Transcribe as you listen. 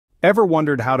Ever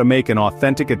wondered how to make an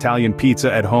authentic Italian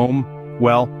pizza at home?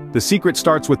 Well, the secret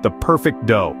starts with the perfect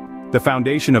dough. The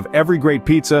foundation of every great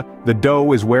pizza, the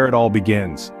dough is where it all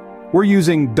begins. We're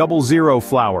using 00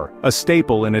 flour, a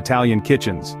staple in Italian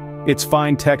kitchens. Its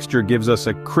fine texture gives us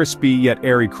a crispy yet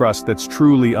airy crust that's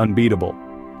truly unbeatable.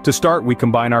 To start, we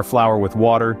combine our flour with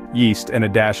water, yeast, and a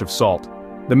dash of salt.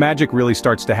 The magic really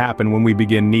starts to happen when we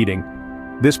begin kneading.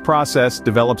 This process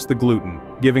develops the gluten,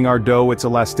 giving our dough its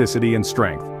elasticity and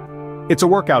strength. It's a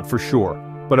workout for sure,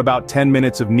 but about 10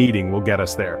 minutes of kneading will get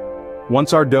us there.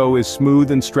 Once our dough is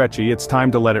smooth and stretchy, it's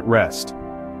time to let it rest.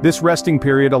 This resting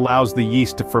period allows the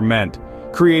yeast to ferment,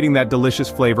 creating that delicious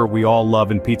flavor we all love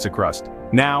in pizza crust.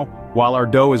 Now, while our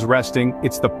dough is resting,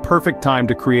 it's the perfect time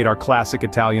to create our classic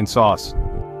Italian sauce.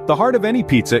 The heart of any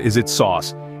pizza is its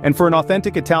sauce, and for an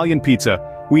authentic Italian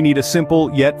pizza, we need a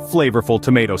simple yet flavorful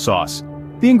tomato sauce.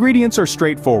 The ingredients are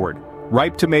straightforward: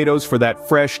 ripe tomatoes for that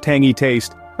fresh, tangy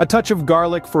taste, a touch of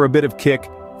garlic for a bit of kick,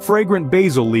 fragrant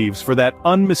basil leaves for that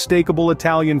unmistakable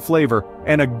Italian flavor,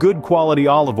 and a good quality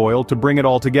olive oil to bring it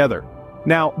all together.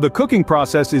 Now, the cooking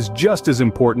process is just as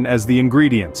important as the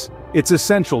ingredients. It's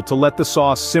essential to let the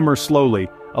sauce simmer slowly,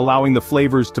 allowing the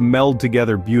flavors to meld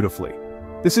together beautifully.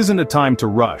 This isn't a time to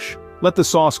rush. Let the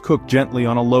sauce cook gently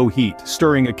on a low heat,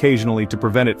 stirring occasionally to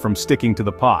prevent it from sticking to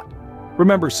the pot.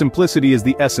 Remember, simplicity is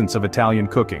the essence of Italian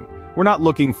cooking. We're not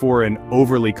looking for an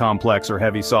overly complex or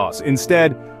heavy sauce.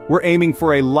 Instead, we're aiming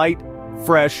for a light,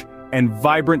 fresh, and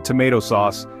vibrant tomato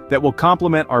sauce that will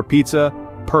complement our pizza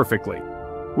perfectly.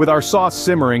 With our sauce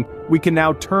simmering, we can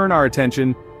now turn our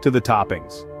attention to the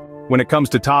toppings. When it comes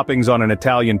to toppings on an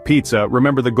Italian pizza,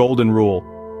 remember the golden rule: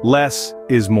 less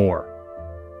is more.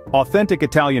 Authentic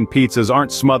Italian pizzas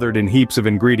aren't smothered in heaps of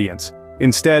ingredients.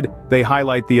 Instead, they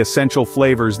highlight the essential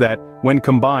flavors that, when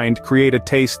combined, create a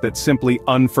taste that's simply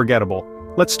unforgettable.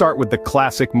 Let's start with the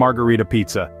classic Margherita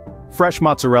pizza. Fresh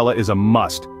mozzarella is a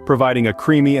must, providing a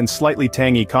creamy and slightly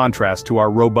tangy contrast to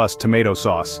our robust tomato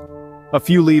sauce. A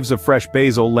few leaves of fresh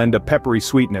basil lend a peppery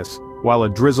sweetness, while a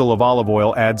drizzle of olive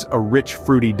oil adds a rich,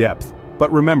 fruity depth.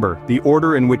 But remember, the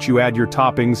order in which you add your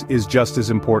toppings is just as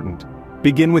important.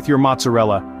 Begin with your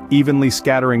mozzarella, evenly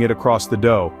scattering it across the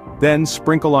dough. Then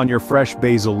sprinkle on your fresh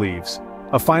basil leaves.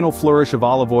 A final flourish of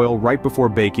olive oil right before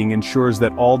baking ensures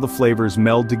that all the flavors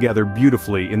meld together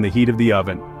beautifully in the heat of the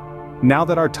oven. Now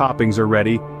that our toppings are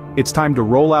ready, it's time to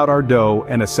roll out our dough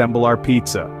and assemble our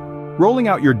pizza. Rolling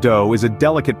out your dough is a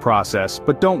delicate process,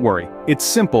 but don't worry, it's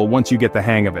simple once you get the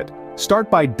hang of it.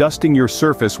 Start by dusting your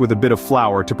surface with a bit of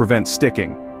flour to prevent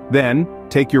sticking. Then,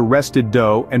 take your rested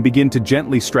dough and begin to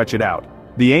gently stretch it out.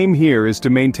 The aim here is to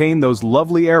maintain those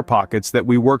lovely air pockets that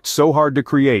we worked so hard to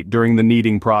create during the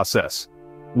kneading process.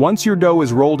 Once your dough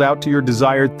is rolled out to your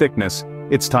desired thickness,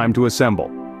 it's time to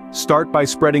assemble. Start by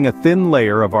spreading a thin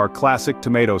layer of our classic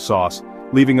tomato sauce,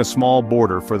 leaving a small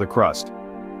border for the crust.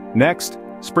 Next,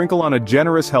 sprinkle on a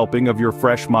generous helping of your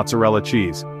fresh mozzarella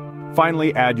cheese.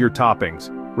 Finally, add your toppings.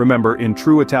 Remember, in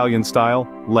true Italian style,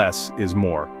 less is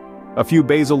more. A few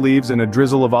basil leaves and a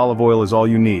drizzle of olive oil is all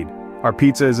you need. Our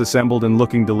pizza is assembled and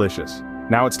looking delicious.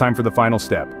 Now it's time for the final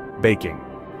step: baking.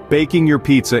 Baking your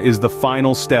pizza is the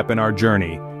final step in our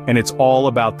journey, and it's all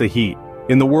about the heat.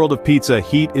 In the world of pizza,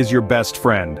 heat is your best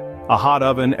friend. A hot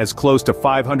oven as close to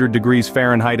 500 degrees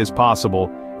Fahrenheit as possible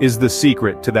is the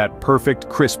secret to that perfect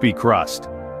crispy crust.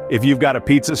 If you've got a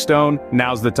pizza stone,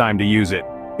 now's the time to use it.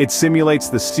 It simulates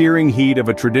the searing heat of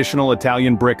a traditional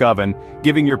Italian brick oven,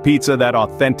 giving your pizza that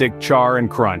authentic char and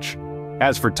crunch.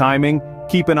 As for timing,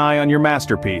 keep an eye on your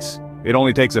masterpiece. It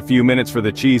only takes a few minutes for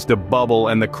the cheese to bubble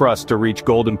and the crust to reach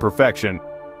golden perfection.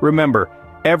 Remember,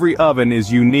 every oven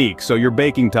is unique, so your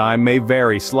baking time may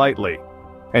vary slightly.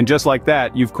 And just like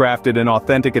that, you've crafted an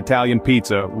authentic Italian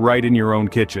pizza right in your own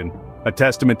kitchen. A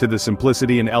testament to the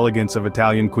simplicity and elegance of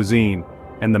Italian cuisine,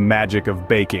 and the magic of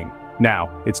baking. Now,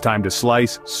 it's time to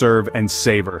slice, serve, and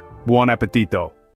savor. Buon appetito!